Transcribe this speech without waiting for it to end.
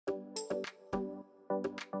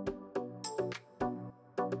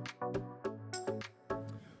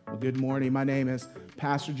Good morning. My name is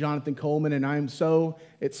Pastor Jonathan Coleman, and I am so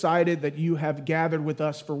excited that you have gathered with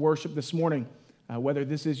us for worship this morning. Whether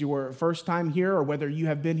this is your first time here or whether you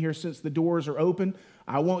have been here since the doors are open,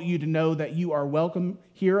 I want you to know that you are welcome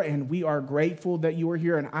here, and we are grateful that you are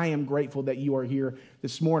here, and I am grateful that you are here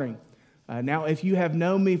this morning. Now, if you have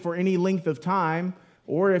known me for any length of time,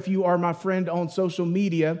 or if you are my friend on social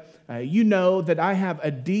media, you know that I have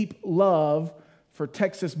a deep love for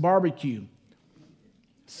Texas barbecue.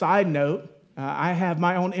 Side note, I have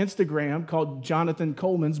my own Instagram called Jonathan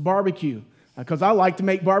Coleman's Barbecue because I like to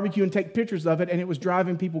make barbecue and take pictures of it, and it was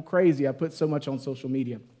driving people crazy. I put so much on social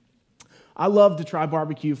media. I love to try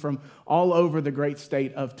barbecue from all over the great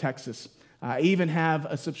state of Texas. I even have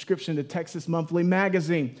a subscription to Texas Monthly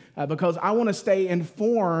Magazine because I want to stay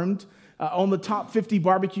informed on the top 50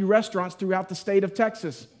 barbecue restaurants throughout the state of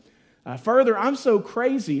Texas. Further, I'm so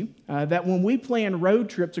crazy that when we plan road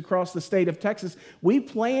trips across the state of Texas, we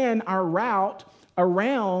plan our route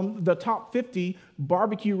around the top 50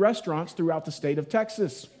 barbecue restaurants throughout the state of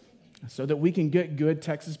Texas so that we can get good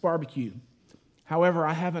Texas barbecue. However,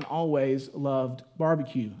 I haven't always loved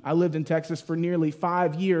barbecue. I lived in Texas for nearly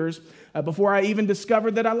 5 years before I even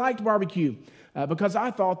discovered that I liked barbecue. Because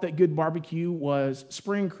I thought that good barbecue was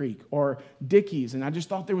Spring Creek or Dickey's, and I just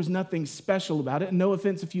thought there was nothing special about it. And no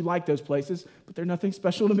offense if you like those places, but they're nothing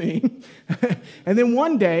special to me. And then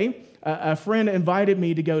one day, a friend invited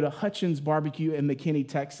me to go to Hutchins Barbecue in McKinney,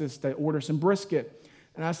 Texas, to order some brisket.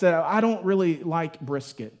 And I said, I don't really like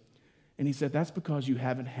brisket. And he said, that's because you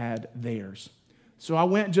haven't had theirs. So I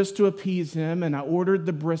went just to appease him, and I ordered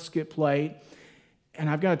the brisket plate. And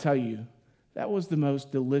I've got to tell you, that was the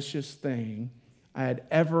most delicious thing I had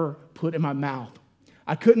ever put in my mouth.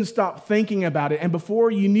 I couldn't stop thinking about it. And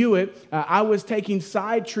before you knew it, I was taking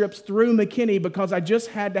side trips through McKinney because I just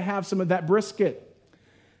had to have some of that brisket.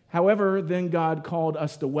 However, then God called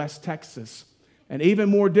us to West Texas. And even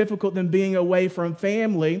more difficult than being away from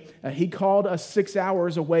family, He called us 6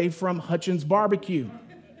 hours away from Hutchins Barbecue.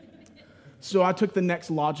 So I took the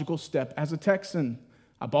next logical step as a Texan.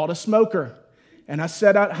 I bought a smoker. And I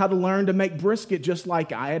set out how to learn to make brisket just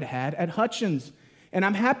like I had at Hutchins. And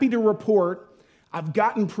I'm happy to report I've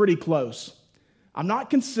gotten pretty close. I'm not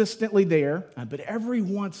consistently there, but every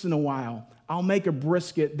once in a while, I'll make a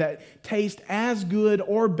brisket that tastes as good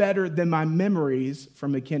or better than my memories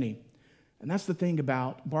from McKinney. And that's the thing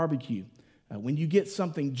about barbecue. When you get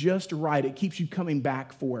something just right, it keeps you coming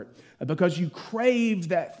back for it because you crave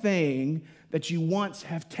that thing that you once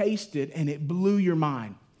have tasted and it blew your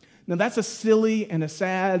mind. Now, that's a silly and a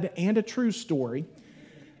sad and a true story.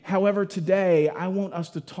 However, today, I want us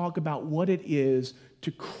to talk about what it is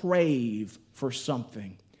to crave for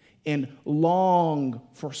something and long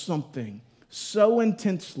for something so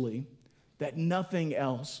intensely that nothing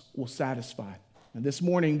else will satisfy. And this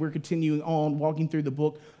morning, we're continuing on walking through the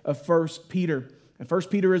book of 1 Peter. And 1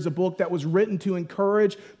 Peter is a book that was written to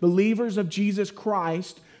encourage believers of Jesus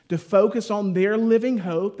Christ to focus on their living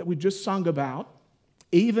hope that we just sung about,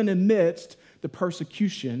 even amidst the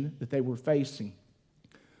persecution that they were facing.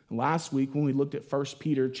 Last week, when we looked at 1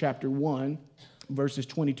 Peter chapter 1, verses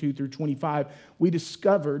 22 through 25, we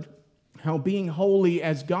discovered how being holy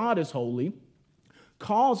as God is holy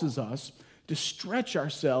causes us to stretch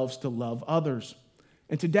ourselves to love others.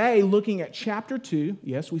 And today, looking at chapter 2,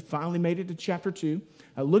 yes, we finally made it to chapter 2.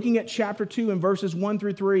 Looking at chapter 2 and verses 1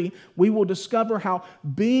 through 3, we will discover how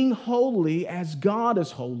being holy as God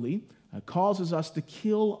is holy causes us to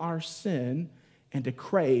kill our sin and to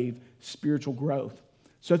crave spiritual growth.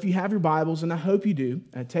 So if you have your Bibles, and I hope you do,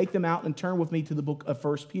 take them out and turn with me to the book of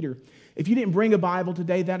 1 Peter. If you didn't bring a Bible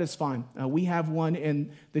today, that is fine. We have one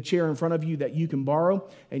in the chair in front of you that you can borrow,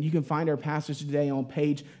 and you can find our passage today on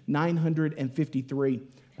page 953.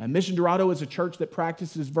 Mission Dorado is a church that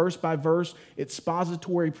practices verse-by-verse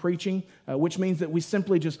expository preaching, which means that we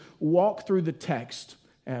simply just walk through the text.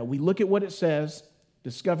 We look at what it says,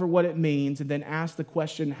 discover what it means, and then ask the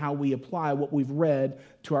question how we apply what we've read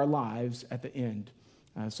to our lives at the end.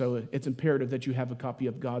 So it's imperative that you have a copy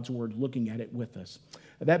of God's Word looking at it with us.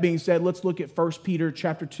 That being said, let's look at 1 Peter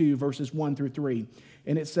chapter 2, verses 1 through 3.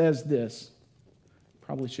 And it says this.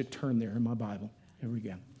 Probably should turn there in my Bible. Here we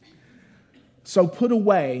go. So put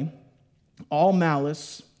away all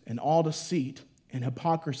malice and all deceit and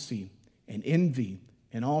hypocrisy and envy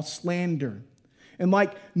and all slander. And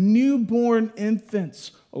like newborn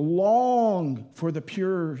infants, long for the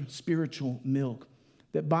pure spiritual milk,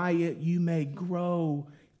 that by it you may grow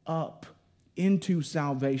up into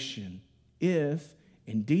salvation, if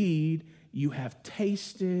indeed you have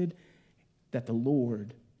tasted that the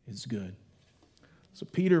Lord is good. So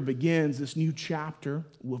Peter begins this new chapter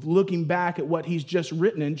with looking back at what he's just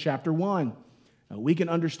written in chapter 1. We can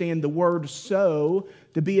understand the word so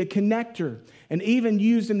to be a connector, and even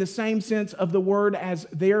used in the same sense of the word as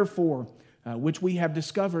therefore, which we have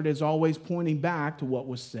discovered is always pointing back to what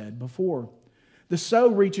was said before. The so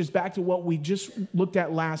reaches back to what we just looked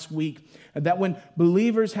at last week, that when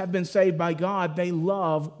believers have been saved by God, they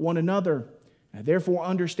love one another. Therefore,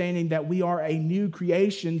 understanding that we are a new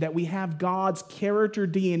creation, that we have God's character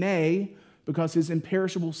DNA, because his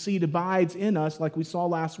imperishable seed abides in us, like we saw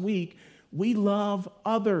last week, we love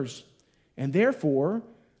others. And therefore,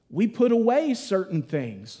 we put away certain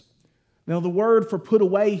things. Now, the word for put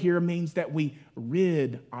away here means that we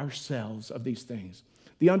rid ourselves of these things.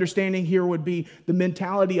 The understanding here would be the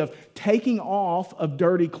mentality of taking off of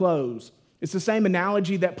dirty clothes. It's the same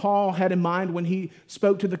analogy that Paul had in mind when he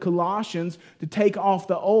spoke to the Colossians to take off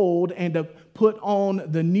the old and to put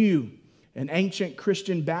on the new. In ancient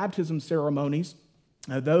Christian baptism ceremonies,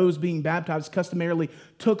 those being baptized customarily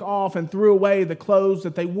took off and threw away the clothes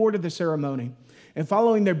that they wore to the ceremony. And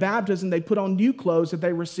following their baptism, they put on new clothes that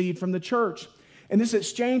they received from the church. And this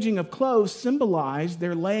exchanging of clothes symbolized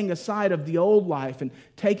their laying aside of the old life and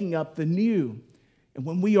taking up the new. And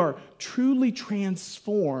when we are truly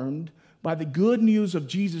transformed by the good news of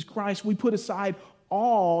Jesus Christ, we put aside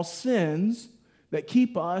all sins that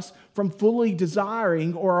keep us from fully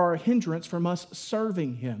desiring or are a hindrance from us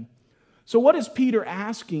serving him. So what is Peter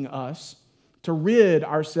asking us to rid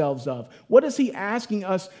ourselves of? What is he asking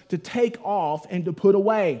us to take off and to put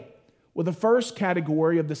away? Well, the first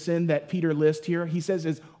category of the sin that Peter lists here, he says,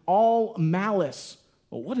 is all malice.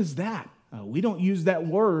 Well, what is that? We don't use that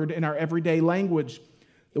word in our everyday language.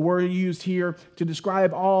 The word used here to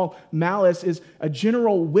describe all malice is a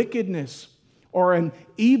general wickedness or an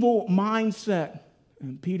evil mindset.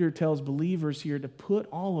 And Peter tells believers here to put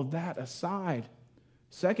all of that aside.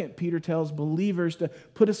 Second, Peter tells believers to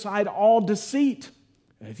put aside all deceit.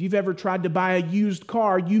 If you've ever tried to buy a used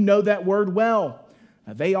car, you know that word well.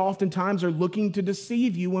 They oftentimes are looking to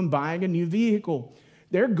deceive you when buying a new vehicle.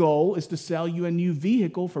 Their goal is to sell you a new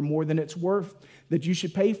vehicle for more than it's worth, that you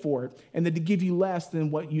should pay for it, and then to give you less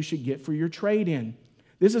than what you should get for your trade-in.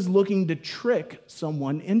 This is looking to trick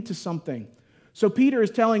someone into something. So Peter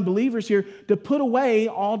is telling believers here to put away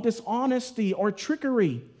all dishonesty or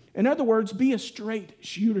trickery. In other words, be a straight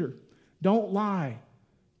shooter. Don't lie.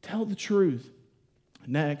 Tell the truth.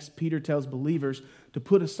 Next, Peter tells believers to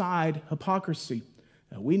put aside hypocrisy.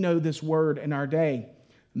 We know this word in our day.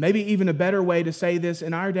 Maybe even a better way to say this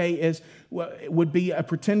in our day would be a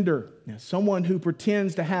pretender. Someone who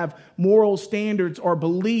pretends to have moral standards or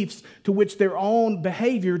beliefs to which their own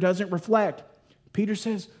behavior doesn't reflect. Peter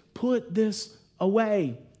says, put this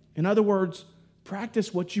away. In other words,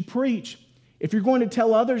 practice what you preach. If you're going to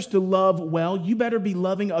tell others to love well, you better be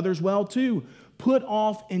loving others well too. Put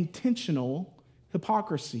off intentional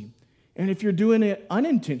hypocrisy. And if you're doing it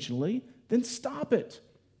unintentionally, then stop it.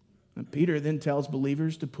 And Peter then tells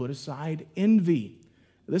believers to put aside envy.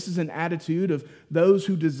 This is an attitude of those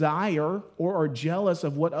who desire or are jealous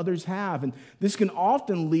of what others have. And this can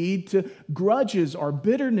often lead to grudges or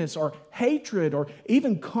bitterness or hatred or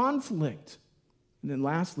even conflict. And then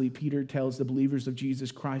lastly, Peter tells the believers of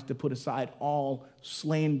Jesus Christ to put aside all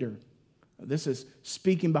slander. This is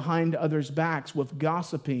speaking behind others' backs with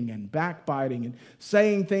gossiping and backbiting and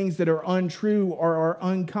saying things that are untrue or are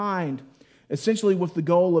unkind, essentially with the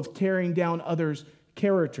goal of tearing down others'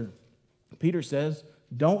 character. Peter says,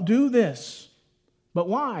 don't do this. But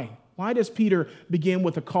why? Why does Peter begin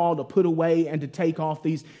with a call to put away and to take off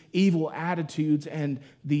these evil attitudes and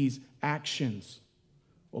these actions?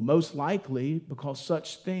 Well, most likely because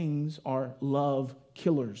such things are love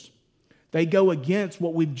killers. They go against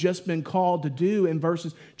what we've just been called to do in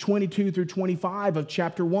verses 22 through 25 of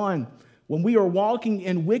chapter 1. When we are walking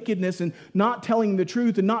in wickedness and not telling the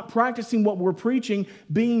truth and not practicing what we're preaching,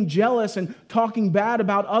 being jealous and talking bad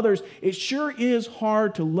about others, it sure is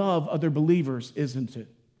hard to love other believers, isn't it?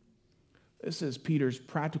 This is Peter's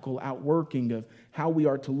practical outworking of how we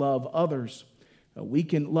are to love others. We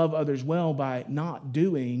can love others well by not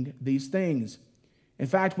doing these things. In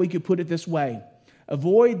fact, we could put it this way.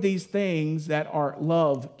 Avoid these things that are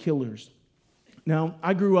love killers. Now,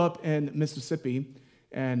 I grew up in Mississippi,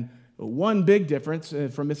 and one big difference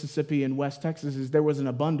from Mississippi and West Texas is there was an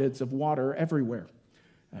abundance of water everywhere.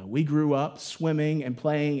 We grew up swimming and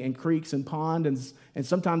playing in creeks and ponds and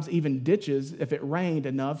sometimes even ditches if it rained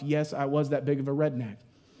enough. Yes, I was that big of a redneck.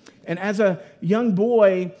 And as a young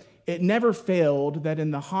boy, it never failed that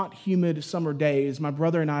in the hot, humid summer days, my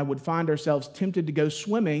brother and I would find ourselves tempted to go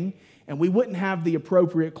swimming, and we wouldn't have the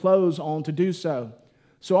appropriate clothes on to do so.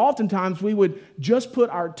 So oftentimes we would just put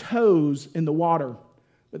our toes in the water,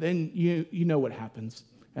 but then you know what happens.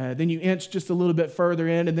 Then you inch just a little bit further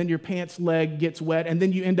in, and then your pants leg gets wet, and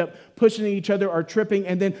then you end up pushing each other or tripping,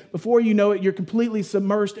 and then before you know it, you're completely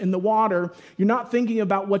submersed in the water. You're not thinking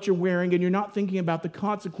about what you're wearing, and you're not thinking about the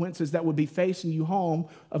consequences that would be facing you home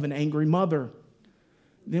of an angry mother.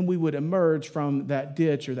 Then we would emerge from that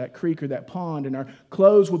ditch or that creek or that pond, and our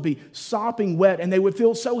clothes would be sopping wet, and they would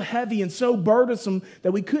feel so heavy and so burdensome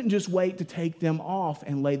that we couldn't just wait to take them off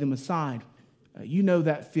and lay them aside. You know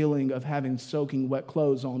that feeling of having soaking wet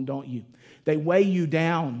clothes on, don't you? They weigh you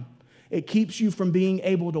down. It keeps you from being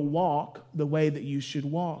able to walk the way that you should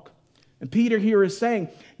walk. And Peter here is saying,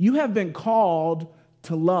 you have been called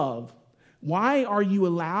to love. Why are you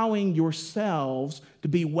allowing yourselves to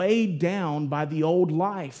be weighed down by the old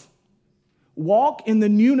life? Walk in the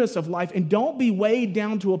newness of life and don't be weighed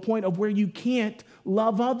down to a point of where you can't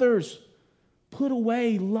love others. Put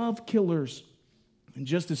away love killers. And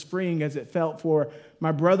just as freeing as it felt for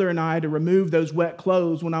my brother and I to remove those wet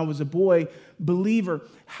clothes when I was a boy, believer,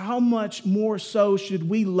 how much more so should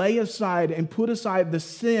we lay aside and put aside the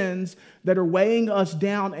sins that are weighing us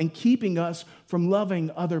down and keeping us from loving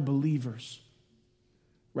other believers?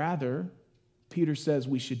 Rather, Peter says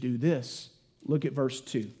we should do this. Look at verse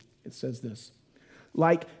 2. It says this: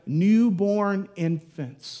 like newborn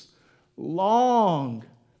infants, long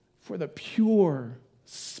for the pure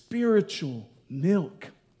spiritual milk,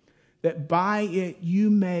 that by it you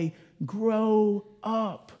may grow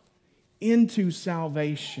up into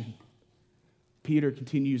salvation. Peter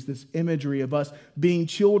continues this imagery of us being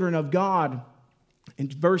children of God. In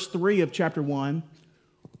verse 3 of chapter 1,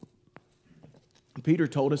 Peter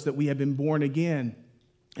told us that we have been born again.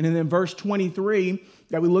 And then in verse 23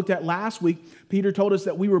 that we looked at last week, Peter told us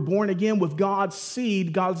that we were born again with God's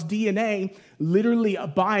seed, God's DNA, literally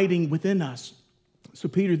abiding within us. So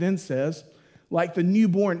Peter then says, like the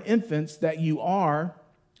newborn infants that you are,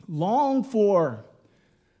 long for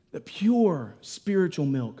the pure spiritual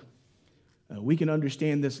milk. We can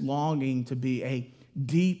understand this longing to be a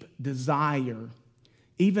deep desire,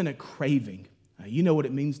 even a craving. You know what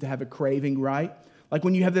it means to have a craving, right? Like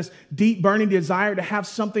when you have this deep burning desire to have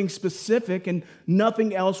something specific and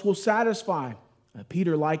nothing else will satisfy.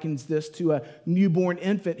 Peter likens this to a newborn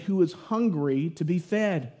infant who is hungry to be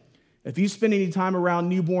fed. If you spend any time around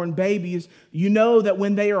newborn babies, you know that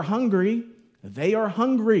when they are hungry, they are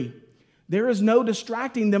hungry. There is no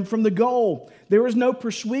distracting them from the goal. There is no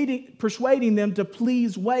persuading them to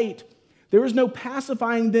please wait. There is no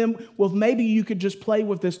pacifying them with maybe you could just play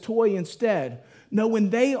with this toy instead. No, when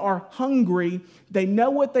they are hungry, they know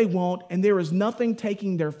what they want, and there is nothing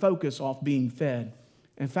taking their focus off being fed.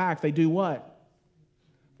 In fact, they do what?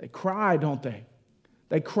 They cry, don't they?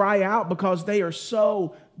 They cry out because they are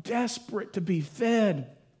so desperate to be fed.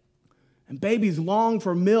 And babies long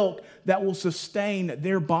for milk that will sustain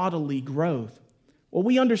their bodily growth. Well,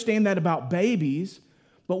 we understand that about babies,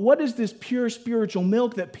 but what is this pure spiritual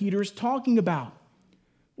milk that Peter is talking about?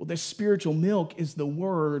 Well, this spiritual milk is the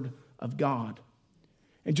Word of God.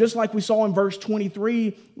 And just like we saw in verse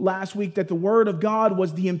 23 last week, that the Word of God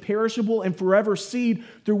was the imperishable and forever seed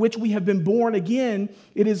through which we have been born again,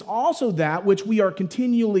 it is also that which we are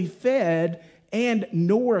continually fed and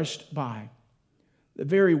nourished by. The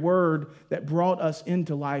very Word that brought us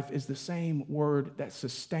into life is the same Word that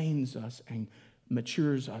sustains us and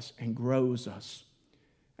matures us and grows us.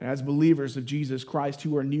 And as believers of Jesus Christ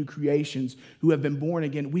who are new creations, who have been born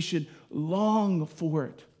again, we should long for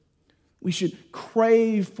it. We should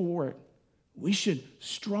crave for it. We should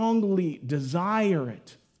strongly desire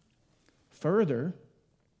it. Further,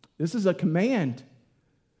 this is a command.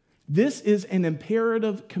 This is an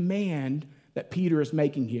imperative command that Peter is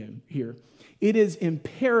making here. It is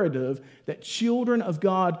imperative that children of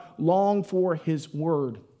God long for His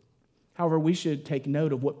Word. However, we should take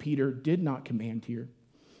note of what Peter did not command here.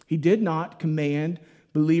 He did not command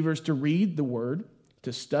believers to read the Word,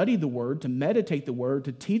 to study the Word, to meditate the Word,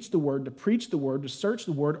 to teach the Word, to preach the Word, to search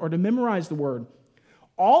the Word, or to memorize the Word.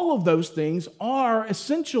 All of those things are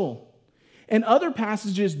essential. And other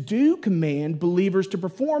passages do command believers to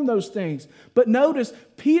perform those things. But notice,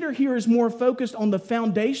 Peter here is more focused on the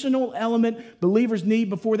foundational element believers need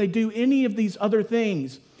before they do any of these other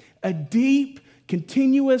things. A deep,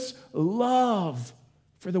 continuous love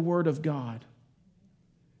for the Word of God.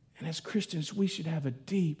 And as Christians, we should have a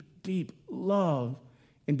deep, deep love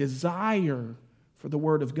and desire for the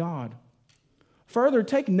Word of God. Further,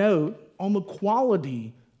 take note on the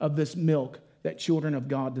quality of this milk that children of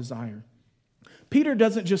God desire. Peter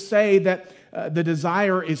doesn't just say that the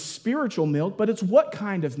desire is spiritual milk, but it's what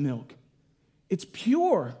kind of milk? It's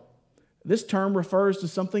pure. This term refers to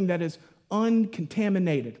something that is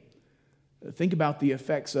uncontaminated. Think about the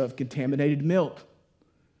effects of contaminated milk.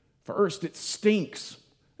 First, it stinks.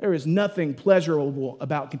 There is nothing pleasurable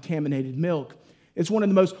about contaminated milk. It's one of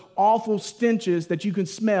the most awful stenches that you can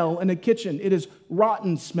smell in a kitchen. It is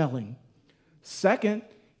rotten smelling. Second,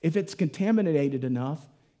 if it's contaminated enough,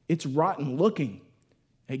 it's rotten looking.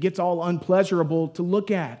 It gets all unpleasurable to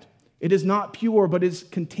look at. It is not pure, but it's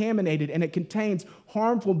contaminated, and it contains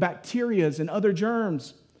harmful bacteria and other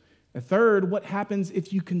germs. And third, what happens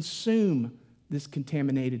if you consume this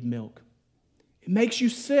contaminated milk? It makes you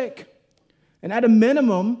sick, and at a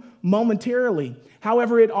minimum, momentarily.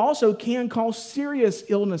 However, it also can cause serious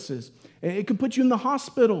illnesses. It can put you in the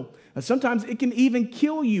hospital. Sometimes it can even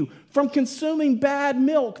kill you from consuming bad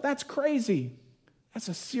milk. That's crazy. That's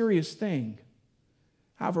a serious thing.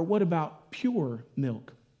 However, what about pure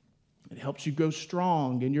milk? It helps you grow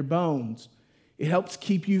strong in your bones. It helps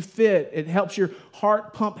keep you fit. It helps your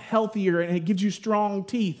heart pump healthier, and it gives you strong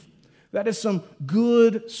teeth. That is some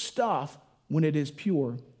good stuff when it is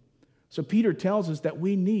pure. So Peter tells us that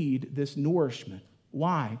we need this nourishment.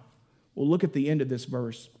 Why? Well, look at the end of this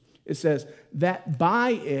verse. It says, that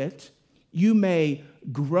by it you may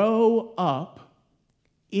grow up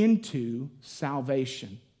into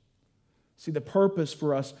salvation. See, the purpose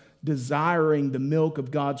for us desiring the milk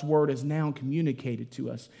of God's word is now communicated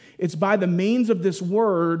to us. It's by the means of this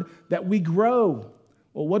word that we grow.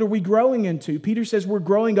 Well, what are we growing into? Peter says we're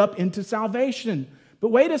growing up into salvation. But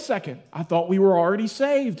wait a second, I thought we were already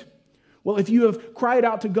saved. Well, if you have cried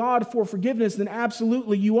out to God for forgiveness, then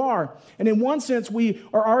absolutely you are. And in one sense, we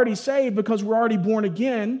are already saved because we're already born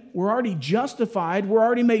again. We're already justified. We're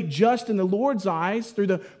already made just in the Lord's eyes through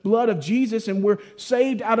the blood of Jesus, and we're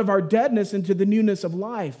saved out of our deadness into the newness of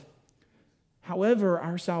life. However,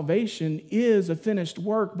 our salvation is a finished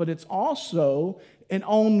work, but it's also an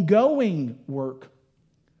ongoing work.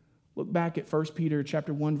 Look back at 1 Peter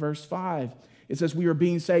chapter 1, verse 5. It says we are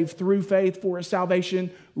being saved through faith for a salvation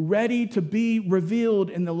ready to be revealed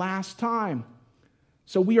in the last time.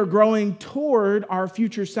 So we are growing toward our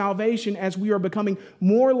future salvation as we are becoming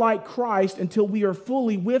more like Christ until we are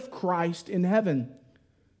fully with Christ in heaven.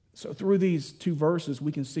 So through these two verses,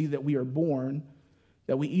 we can see that we are born,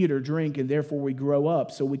 that we eat or drink, and therefore we grow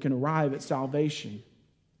up so we can arrive at salvation.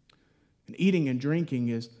 And eating and drinking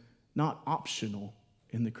is not optional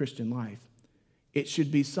in the Christian life. It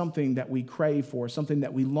should be something that we crave for, something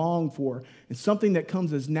that we long for, and something that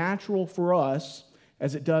comes as natural for us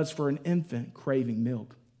as it does for an infant craving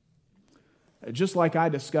milk. Just like I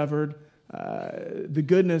discovered the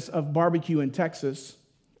goodness of barbecue in Texas,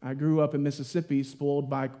 I grew up in Mississippi spoiled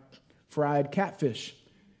by fried catfish.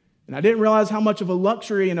 And I didn't realize how much of a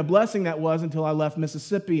luxury and a blessing that was until I left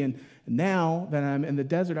Mississippi. And now that I'm in the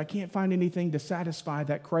desert, I can't find anything to satisfy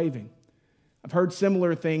that craving. I've heard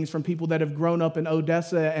similar things from people that have grown up in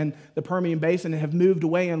Odessa and the Permian Basin and have moved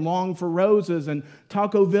away and long for Rosa's and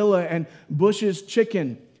Taco Villa and Bush's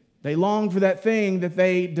Chicken. They long for that thing that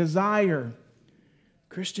they desire.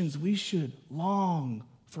 Christians, we should long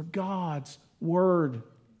for God's word.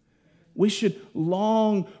 We should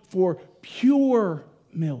long for pure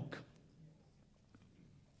milk.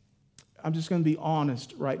 I'm just going to be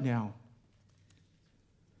honest right now.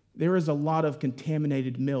 There is a lot of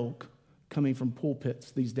contaminated milk coming from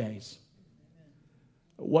pulpits these days.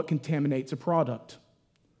 What contaminates a product?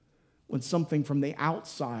 When something from the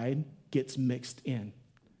outside gets mixed in.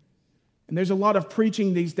 And there's a lot of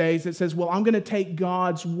preaching these days that says, well, I'm going to take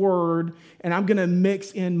God's word and I'm going to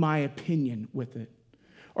mix in my opinion with it.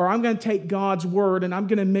 Or I'm going to take God's word and I'm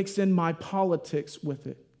going to mix in my politics with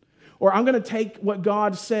it. Or I'm going to take what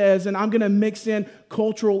God says and I'm going to mix in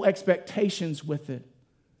cultural expectations with it.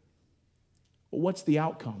 Well, what's the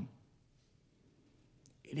outcome?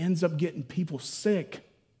 It ends up getting people sick,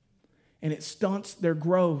 and it stunts their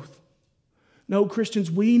growth. No, Christians,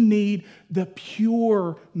 we need the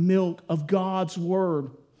pure milk of God's word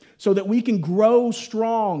so that we can grow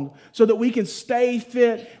strong, so that we can stay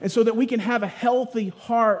fit, and so that we can have a healthy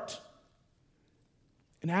heart.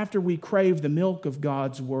 And after we crave the milk of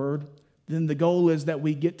God's word, then the goal is that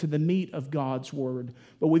we get to the meat of God's word.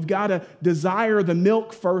 But we've got to desire the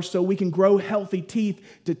milk first so we can grow healthy teeth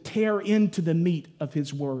to tear into the meat of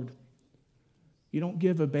his word. You don't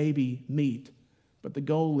give a baby meat, but the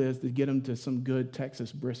goal is to get them to some good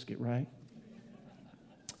Texas brisket, right?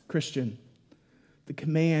 Christian, the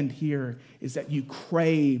command here is that you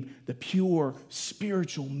crave the pure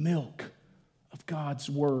spiritual milk of God's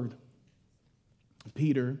word.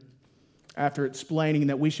 Peter after explaining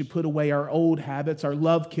that we should put away our old habits, our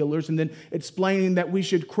love killers, and then explaining that we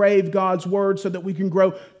should crave God's word so that we can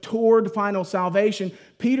grow toward final salvation,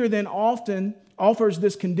 Peter then often offers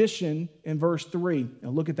this condition in verse 3. Now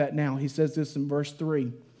look at that now. He says this in verse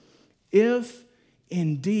 3. If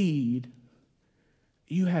indeed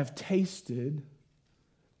you have tasted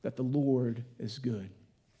that the Lord is good.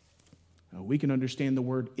 Now, we can understand the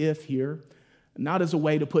word if here, not as a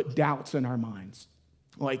way to put doubts in our minds,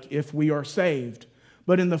 like if we are saved,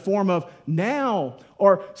 but in the form of now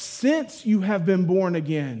or since you have been born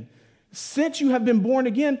again. Since you have been born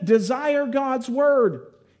again, desire God's word.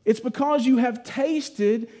 It's because you have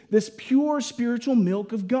tasted this pure spiritual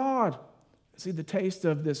milk of God. See, the taste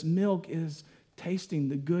of this milk is tasting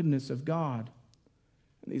the goodness of God.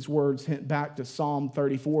 And these words hint back to Psalm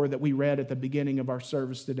 34 that we read at the beginning of our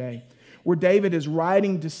service today, where David is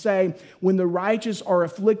writing to say, when the righteous are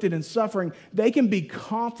afflicted and suffering, they can be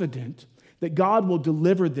confident that God will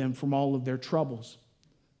deliver them from all of their troubles.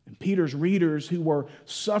 And Peter's readers who were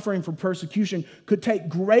suffering from persecution could take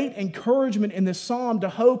great encouragement in this psalm to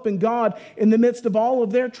hope in God in the midst of all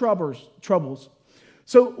of their troubles.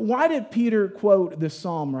 So why did Peter quote this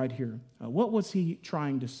psalm right here? What was he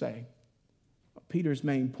trying to say? Peter's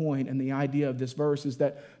main point and the idea of this verse is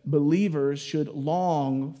that believers should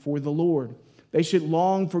long for the Lord. They should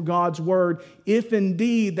long for God's word if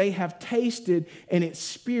indeed they have tasted and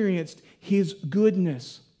experienced his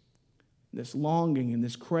goodness. This longing and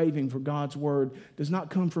this craving for God's word does not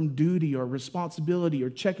come from duty or responsibility or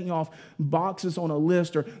checking off boxes on a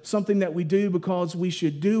list or something that we do because we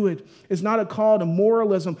should do it. It's not a call to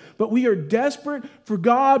moralism, but we are desperate for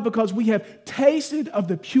God because we have tasted of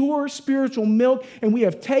the pure spiritual milk and we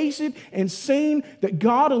have tasted and seen that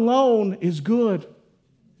God alone is good.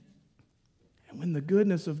 When the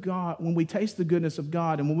goodness of God, when we taste the goodness of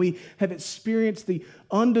God and when we have experienced the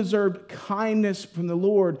undeserved kindness from the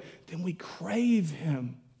Lord, then we crave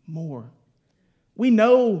him more. We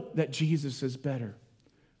know that Jesus is better.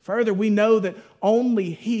 Further, we know that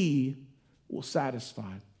only he will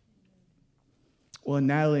satisfy. When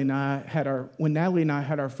Natalie and I had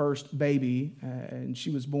our first baby and she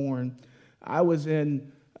was born, I was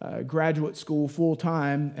in graduate school full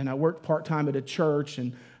time and I worked part time at a church,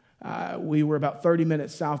 and we were about 30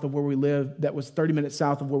 minutes south of where we lived. That was 30 minutes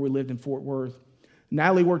south of where we lived in Fort Worth.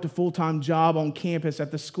 Natalie worked a full-time job on campus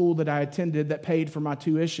at the school that I attended that paid for my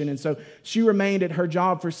tuition. And so she remained at her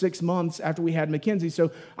job for 6 months after we had Mackenzie.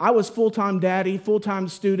 So I was full-time daddy, full-time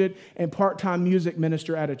student, and part-time music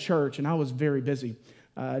minister at a church. And I was very busy.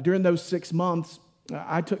 During those 6 months,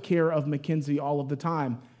 I took care of Mackenzie all of the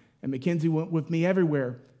time. And Mackenzie went with me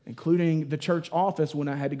everywhere, including the church office when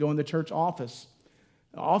I had to go in the church office.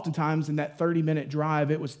 Oftentimes in that 30-minute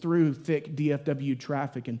drive, it was through thick DFW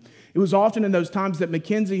traffic. And it was often in those times that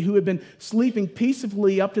Mackenzie, who had been sleeping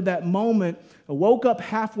peacefully up to that moment, woke up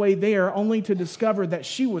halfway there only to discover that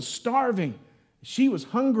she was starving. She was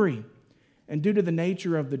hungry. And due to the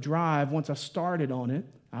nature of the drive, once I started on it,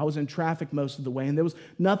 I was in traffic most of the way, and there was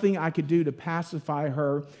nothing I could do to pacify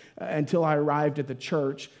her until I arrived at the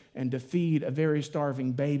church and to feed a very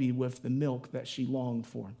starving baby with the milk that she longed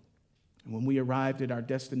for. And when we arrived at our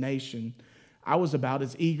destination, I was about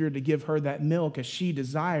as eager to give her that milk as she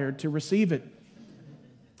desired to receive it.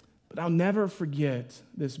 But I'll never forget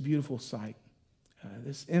this beautiful sight.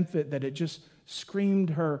 This infant that had just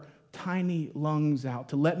screamed her tiny lungs out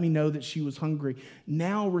to let me know that she was hungry,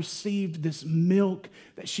 now received this milk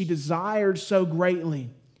that she desired so greatly.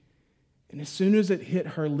 And as soon as it hit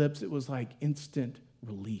her lips, it was like instant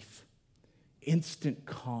relief, instant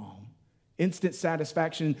calm, instant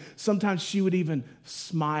satisfaction. Sometimes she would even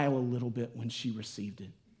smile a little bit when she received it.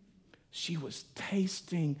 She was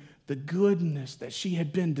tasting the goodness that she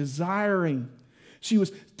had been desiring. She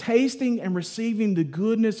was tasting and receiving the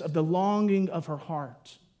goodness of the longing of her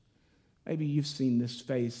heart. Maybe you've seen this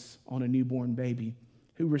face on a newborn baby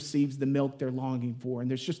who receives the milk they're longing for, and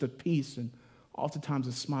there's just a peace and oftentimes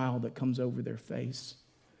a smile that comes over their face.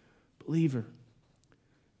 Believer,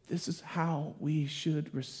 this is how we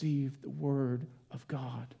should receive the word of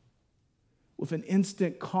God. With an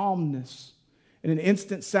instant calmness and an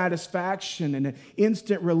instant satisfaction and an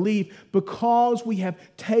instant relief, because we have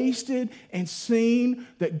tasted and seen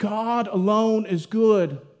that God alone is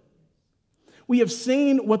good. We have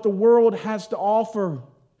seen what the world has to offer.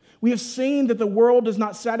 We have seen that the world does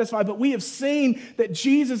not satisfy, but we have seen that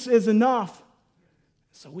Jesus is enough.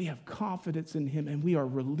 So we have confidence in him and we are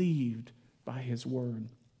relieved by his word.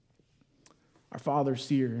 Our Father's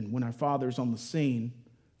here, and when our Father's on the scene,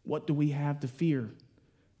 what do we have to fear?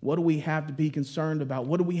 What do we have to be concerned about?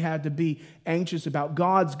 What do we have to be anxious about?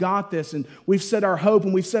 God's got this, and we've set our hope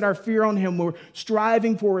and we've set our fear on Him. We're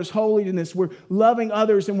striving for His holiness. We're loving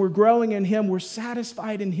others and we're growing in Him. We're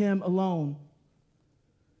satisfied in Him alone.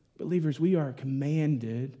 Believers, we are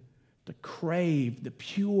commanded to crave the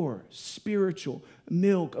pure spiritual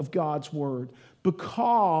milk of God's Word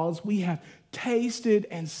because we have tasted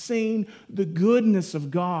and seen the goodness of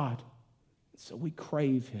God. So we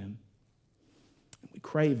crave Him. We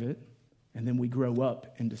crave it, and then we grow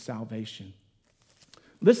up into salvation.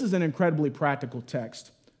 This is an incredibly practical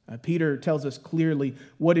text. Peter tells us clearly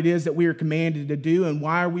what it is that we are commanded to do and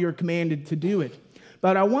why we are commanded to do it.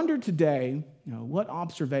 But I wonder today, what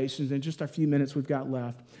observations in just a few minutes we've got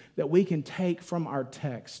left that we can take from our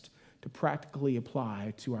text to practically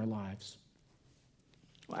apply to our lives.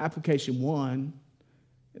 Well, application 1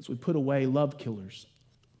 is we put away love killers.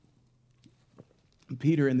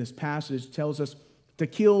 Peter in this passage tells us to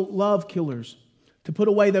kill love killers, to put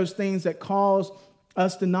away those things that cause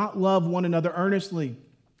us to not love one another earnestly,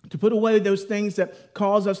 to put away those things that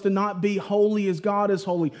cause us to not be holy as God is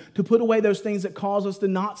holy, to put away those things that cause us to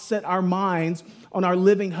not set our minds on our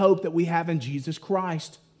living hope that we have in Jesus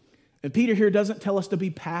Christ. And Peter here doesn't tell us to be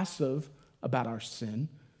passive about our sin,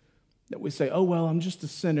 that we say, oh, well, I'm just a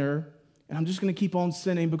sinner, and I'm just going to keep on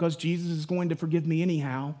sinning because Jesus is going to forgive me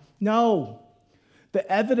anyhow. No. The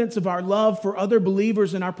evidence of our love for other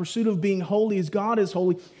believers and our pursuit of being holy as God is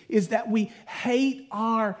holy is that we hate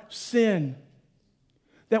our sin,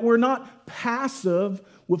 that we're not passive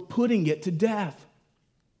with putting it to death.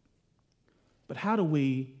 But how do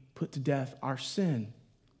we put to death our sin?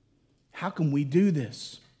 How can we do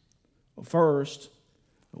this? Well, first,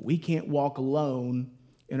 we can't walk alone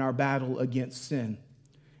in our battle against sin.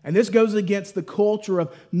 And this goes against the culture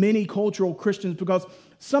of many cultural Christians because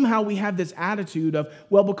somehow we have this attitude of,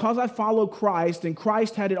 well, because I follow Christ and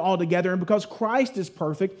Christ had it all together, and because Christ is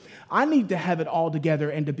perfect, I need to have it all together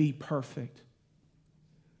and to be perfect.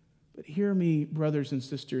 But hear me, brothers and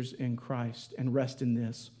sisters in Christ, and rest in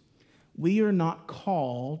this. We are not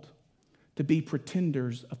called to be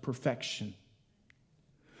pretenders of perfection,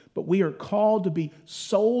 but we are called to be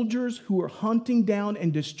soldiers who are hunting down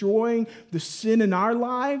and destroying the sin in our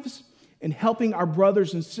lives and helping our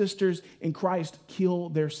brothers and sisters in Christ kill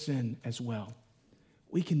their sin as well.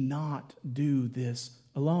 We cannot do this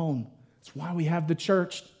alone. That's why we have the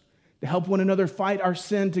church, to help one another fight our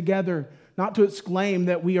sin together, not to exclaim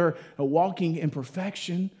that we are walking in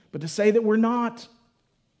perfection, but to say that we're not.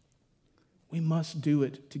 We must do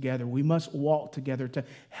it together. We must walk together to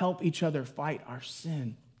help each other fight our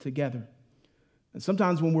sin together. And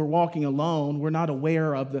sometimes when we're walking alone, we're not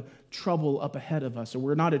aware of the trouble up ahead of us, or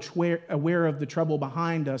we're not aware of the trouble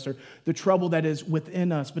behind us, or the trouble that is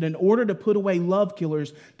within us. But in order to put away love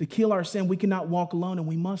killers, to kill our sin, we cannot walk alone, and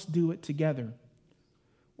we must do it together.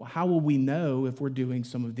 Well, how will we know if we're doing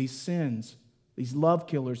some of these sins, these love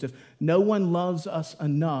killers, if no one loves us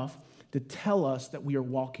enough to tell us that we are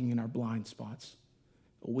walking in our blind spots?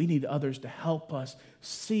 We need others to help us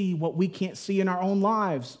see what we can't see in our own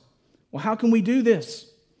lives. Well, how can we do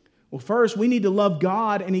this? Well, first, we need to love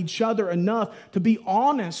God and each other enough to be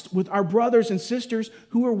honest with our brothers and sisters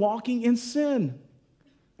who are walking in sin.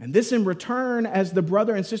 And this in return, as the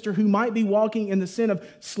brother and sister who might be walking in the sin of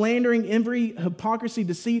slandering, envy, hypocrisy,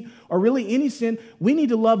 deceit, or really any sin, we need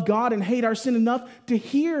to love God and hate our sin enough to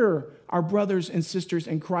hear our brothers and sisters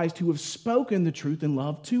in Christ who have spoken the truth in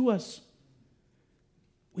love to us.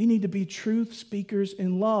 We need to be truth speakers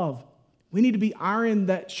in love. We need to be iron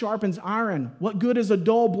that sharpens iron. What good is a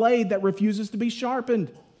dull blade that refuses to be sharpened?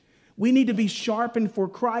 We need to be sharpened for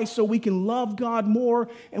Christ so we can love God more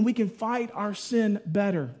and we can fight our sin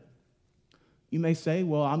better. You may say,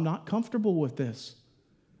 well, I'm not comfortable with this.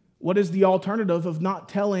 What is the alternative of not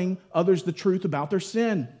telling others the truth about their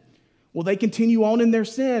sin? Well, they continue on in their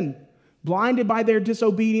sin, blinded by their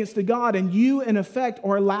disobedience to God, and you, in effect,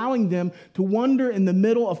 are allowing them to wander in the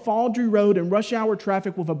middle of Faldry Road and rush hour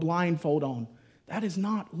traffic with a blindfold on. That is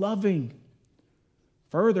not loving.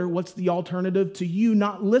 Further, what's the alternative to you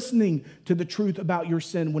not listening to the truth about your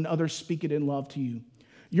sin when others speak it in love to you?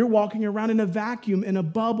 You're walking around in a vacuum, in a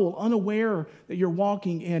bubble, unaware that you're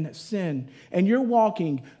walking in sin. And you're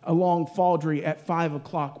walking along Faldry at 5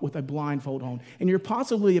 o'clock with a blindfold on. And you're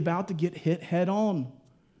possibly about to get hit head on.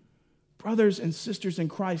 Brothers and sisters in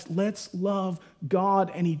Christ, let's love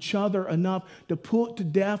God and each other enough to put to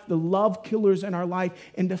death the love killers in our life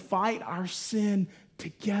and to fight our sin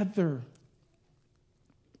together.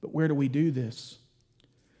 But where do we do this?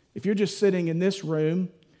 If you're just sitting in this room,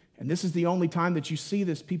 and this is the only time that you see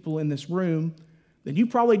these people in this room, then you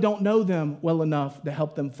probably don't know them well enough to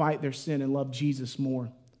help them fight their sin and love Jesus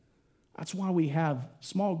more. That's why we have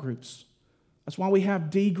small groups. That's why we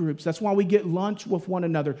have D groups. That's why we get lunch with one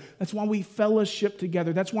another. That's why we fellowship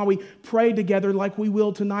together. That's why we pray together like we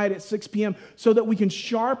will tonight at 6 p.m. so that we can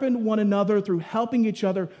sharpen one another through helping each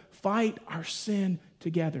other fight our sin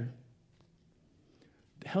together.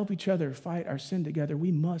 To help each other fight our sin together,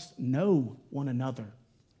 we must know one another.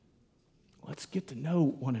 Let's get to know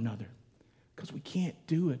one another because we can't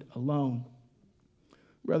do it alone.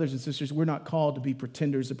 Brothers and sisters, we're not called to be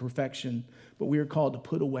pretenders of perfection, but we are called to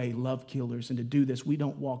put away love killers. And to do this, we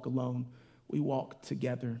don't walk alone. We walk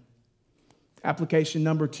together. Application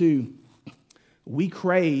number 2, we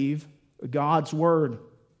crave God's word.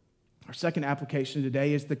 Our second application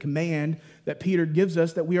today is the command that Peter gives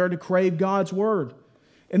us that we are to crave God's word.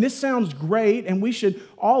 And this sounds great, and we should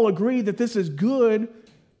all agree that this is good,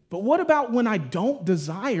 but what about when I don't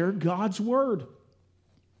desire God's word?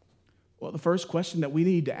 Well, the first question that we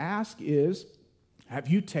need to ask is, have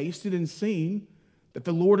you tasted and seen that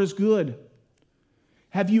the Lord is good?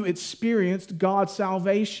 Have you experienced God's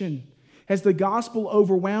salvation? Has the gospel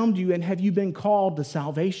overwhelmed you, and have you been called to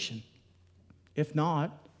salvation? If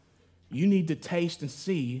not, you need to taste and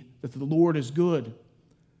see that the Lord is good.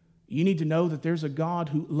 You need to know that there's a God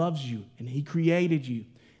who loves you, and He created you,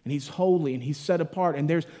 and He's holy, and He's set apart, and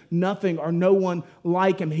there's nothing or no one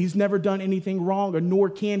like Him. He's never done anything wrong, or nor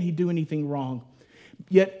can He do anything wrong.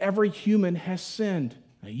 Yet every human has sinned.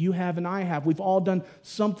 Now, you have and I have. We've all done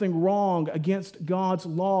something wrong against God's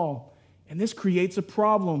law, and this creates a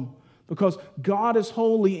problem because God is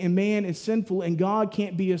holy and man is sinful, and God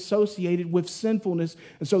can't be associated with sinfulness.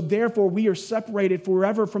 And so therefore we are separated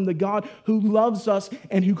forever from the God who loves us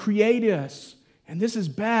and who created us. And this is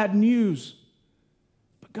bad news.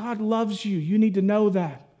 God loves you. You need to know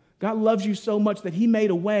that. God loves you so much that He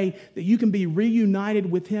made a way that you can be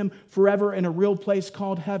reunited with Him forever in a real place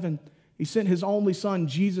called heaven. He sent His only Son,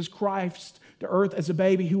 Jesus Christ, to earth as a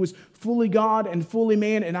baby who was fully God and fully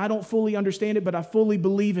man, and I don't fully understand it, but I fully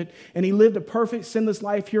believe it. And He lived a perfect, sinless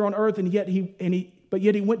life here on earth, and yet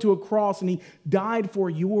He went to a cross and He died for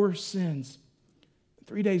your sins.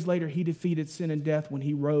 3 days later, He defeated sin and death when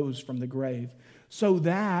He rose from the grave, so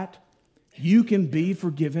that you can be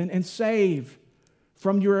forgiven and saved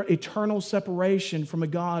from your eternal separation from a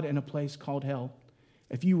God in a place called hell.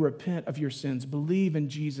 If you repent of your sins, believe in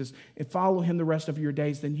Jesus, and follow Him the rest of your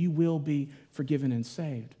days, then you will be forgiven and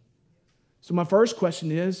saved. So my first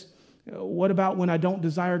question is, what about when I don't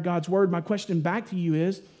desire God's word? My question back to you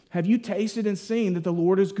is, have you tasted and seen that the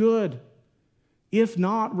Lord is good? If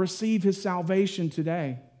not, receive His salvation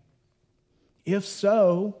today. If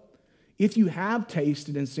so, if you have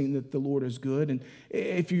tasted and seen that the Lord is good, and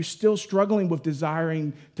if you're still struggling with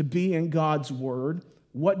desiring to be in God's word,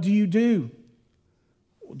 what do you do?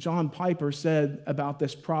 Well, John Piper said about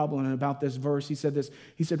this problem and about this verse, he said this,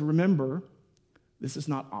 he said, remember, this is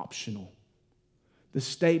not optional. The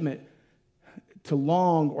statement to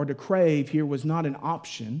long or to crave here was not an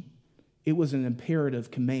option, it was an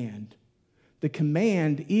imperative command. The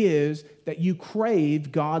command is that you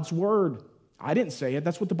crave God's word. I didn't say it.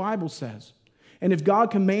 That's what the Bible says. And if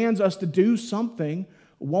God commands us to do something,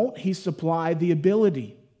 won't He supply the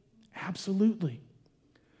ability? Absolutely.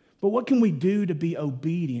 But what can we do to be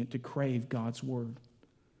obedient to crave God's word?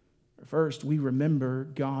 First, we remember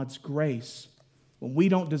God's grace. When we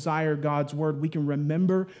don't desire God's word, we can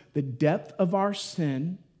remember the depth of our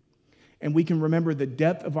sin, and we can remember the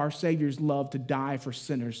depth of our Savior's love to die for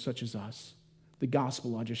sinners such as us. The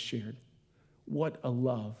gospel I just shared. What a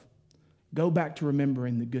love. Go back to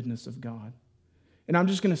remembering the goodness of God. And I'm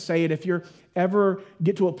just going to say it, if you ever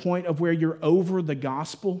get to a point of where you're over the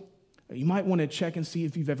gospel, you might want to check and see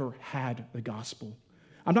if you've ever had the gospel.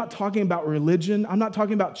 I'm not talking about religion. I'm not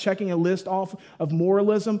talking about checking a list off of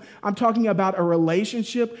moralism. I'm talking about a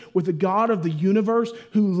relationship with the God of the universe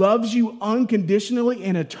who loves you unconditionally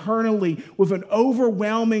and eternally with an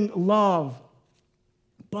overwhelming love.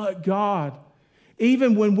 But God,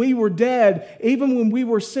 even when we were dead, even when we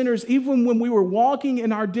were sinners, even when we were walking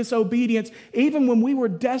in our disobedience, even when we were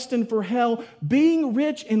destined for hell, being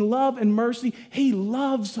rich in love and mercy, He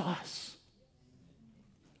loves us.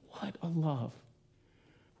 What a love.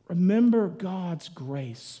 Remember God's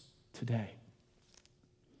grace today.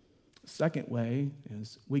 The second way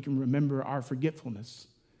is we can remember our forgetfulness.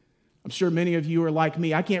 I'm sure many of you are like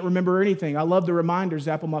me. I can't remember anything. I love the reminders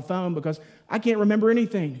app on my phone because I can't remember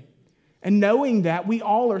anything. And knowing that, we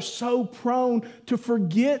all are so prone to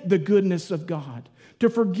forget the goodness of God,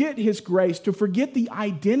 to forget His grace, to forget the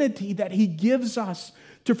identity that He gives us,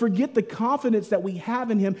 to forget the confidence that we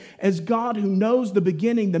have in Him as God who knows the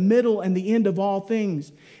beginning, the middle, and the end of all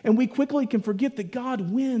things. And we quickly can forget that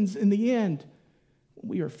God wins in the end.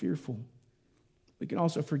 We are fearful we can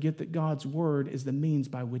also forget that God's word is the means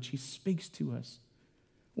by which he speaks to us.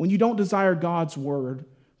 When you don't desire God's word,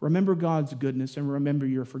 remember God's goodness and remember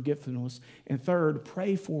your forgetfulness. And third,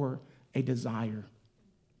 pray for a desire.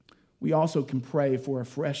 We also can pray for a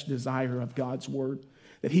fresh desire of God's word,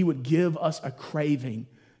 that he would give us a craving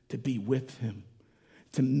to be with him,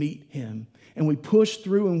 to meet him. And we push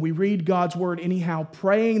through and we read God's word anyhow,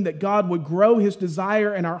 praying that God would grow his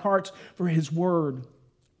desire in our hearts for his word.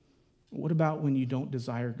 What about when you don't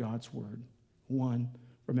desire God's word? 1,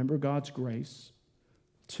 remember God's grace.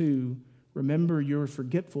 2, remember your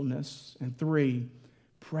forgetfulness. And 3,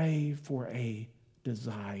 pray for a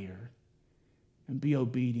desire and be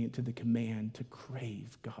obedient to the command to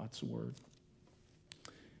crave God's word.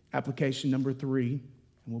 Application number 3, and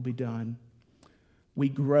we'll be done. We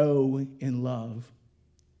grow in love.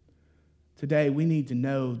 Today, we need to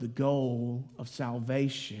know the goal of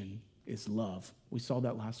salvation is love. We saw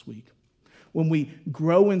that last week. When we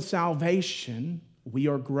grow in salvation, we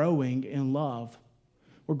are growing in love.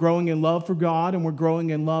 We're growing in love for God and we're growing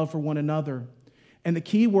in love for one another. And the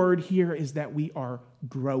key word here is that we are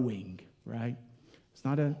growing, right? It's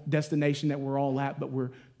not a destination that we're all at, but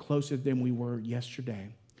we're closer than we were yesterday.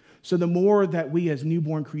 So the more that we as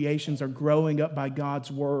newborn creations are growing up by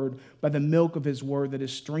God's word, by the milk of his word that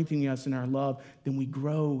is strengthening us in our love, then we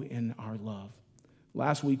grow in our love.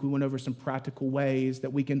 Last week, we went over some practical ways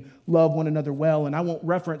that we can love one another well, and I won't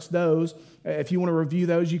reference those. If you want to review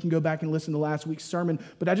those, you can go back and listen to last week's sermon.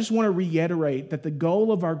 But I just want to reiterate that the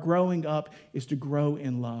goal of our growing up is to grow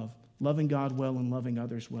in love, loving God well and loving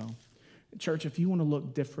others well. Church, if you want to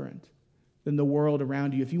look different than the world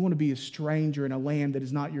around you, if you want to be a stranger in a land that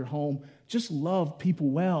is not your home, just love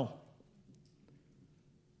people well.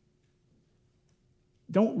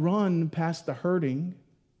 Don't run past the hurting,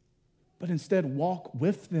 but instead walk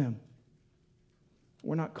with them.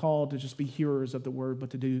 We're not called to just be hearers of the word,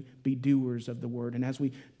 but to be doers of the word. And as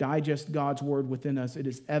we digest God's word within us, it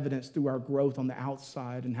is evidenced through our growth on the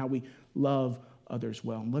outside and how we love others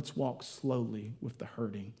well. And let's walk slowly with the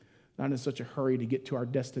hurting, not in such a hurry to get to our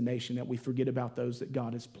destination that we forget about those that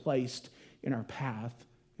God has placed in our path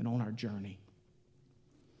and on our journey.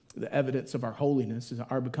 The evidence of our holiness is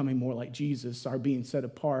our becoming more like Jesus. Our being set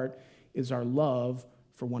apart is our love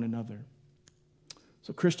for one another.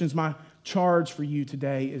 So Christians, my charge for you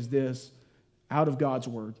today is this, out of God's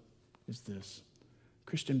word, is this.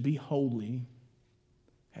 Christian, be holy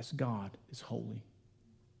as God is holy.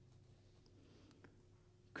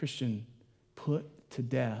 Christian, put to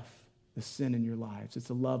death the sin in your lives. It's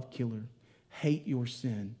a love killer. Hate your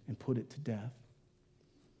sin and put it to death.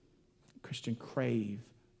 Christian, crave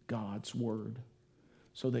God's word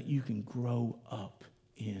so that you can grow up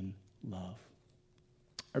in love.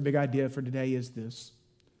 Our big idea for today is this.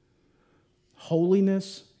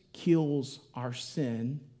 Holiness kills our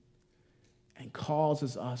sin and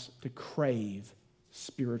causes us to crave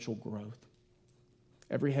spiritual growth.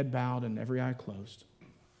 Every head bowed and every eye closed.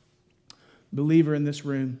 Believer in this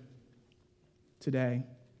room today,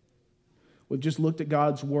 we've just looked at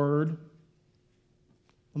God's word.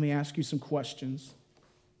 Let me ask you some questions.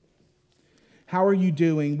 How are you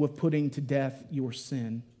doing with putting to death your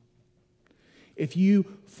sin? If you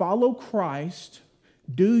follow Christ,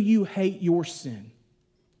 do you hate your sin?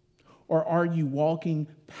 Or are you walking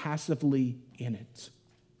passively in it?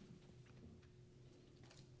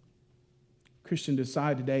 Christian,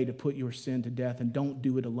 decide today to put your sin to death and don't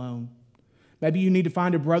do it alone. Maybe you need to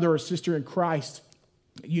find a brother or sister in Christ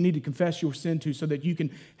you need to confess your sin to so that you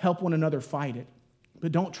can help one another fight it.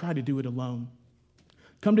 But don't try to do it alone.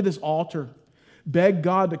 Come to this altar. Beg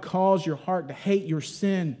God to cause your heart to hate your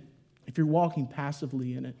sin if you're walking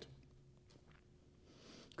passively in it.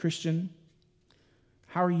 Christian,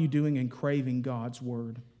 how are you doing in craving God's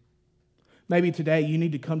word? Maybe today you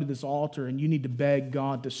need to come to this altar and you need to beg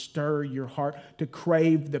God to stir your heart to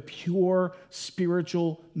crave the pure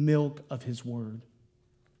spiritual milk of his word.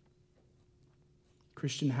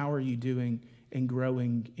 Christian, how are you doing in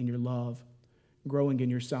growing in your love, growing in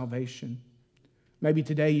your salvation? Maybe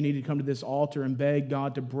today you need to come to this altar and beg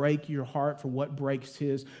God to break your heart for what breaks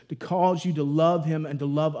his, to cause you to love him and to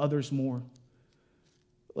love others more.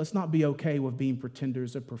 Let's not be okay with being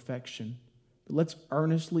pretenders of perfection, but let's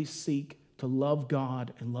earnestly seek to love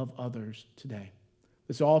God and love others today.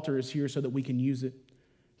 This altar is here so that we can use it.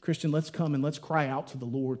 Christian, let's come and let's cry out to the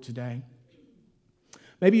Lord today.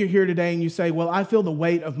 Maybe you're here today and you say, well, I feel the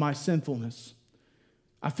weight of my sinfulness.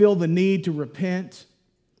 I feel the need to repent.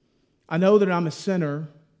 I know that I'm a sinner,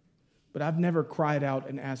 but I've never cried out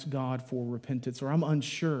and asked God for repentance, or I'm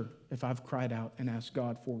unsure if I've cried out and asked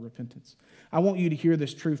God for repentance. I want you to hear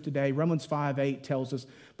this truth today. Romans 5:8 tells us,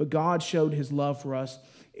 but God showed his love for us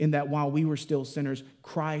in that while we were still sinners,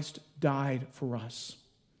 Christ died for us.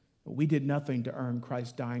 We did nothing to earn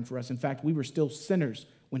Christ dying for us. In fact, we were still sinners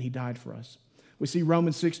when he died for us. We see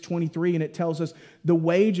Romans 6:23, and it tells us the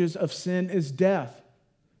wages of sin is death.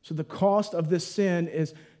 So the cost of this sin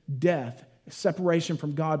is death, separation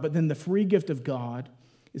from God. But then the free gift of God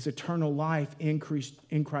is eternal life in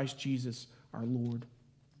Christ Jesus our Lord.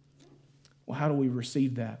 Well, how do we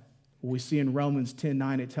receive that? Well, we see in Romans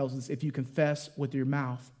 10:9, it tells us if you confess with your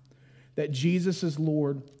mouth that Jesus is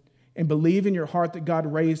Lord and believe in your heart that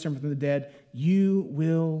God raised him from the dead, you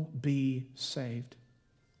will be saved.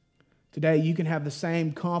 Today, you can have the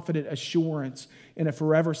same confident assurance in a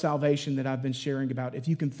forever salvation that I've been sharing about. If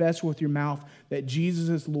you confess with your mouth that Jesus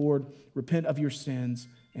is Lord, repent of your sins,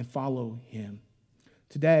 and follow him.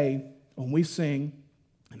 Today, when we sing,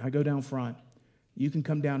 and I go down front, you can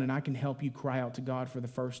come down and I can help you cry out to God for the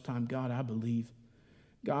first time. God, I believe.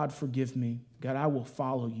 God, forgive me. God, I will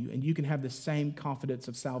follow you. And you can have the same confidence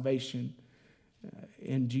of salvation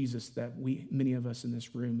in Jesus that many of us in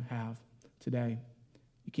this room have today.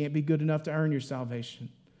 You can't be good enough to earn your salvation,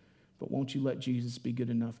 but won't you let Jesus be good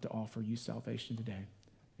enough to offer you salvation today?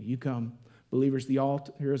 You come. Believers, the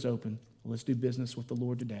altar is open. Let's do business with the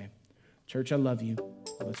Lord today. Church, I love you.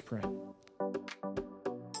 Let's pray.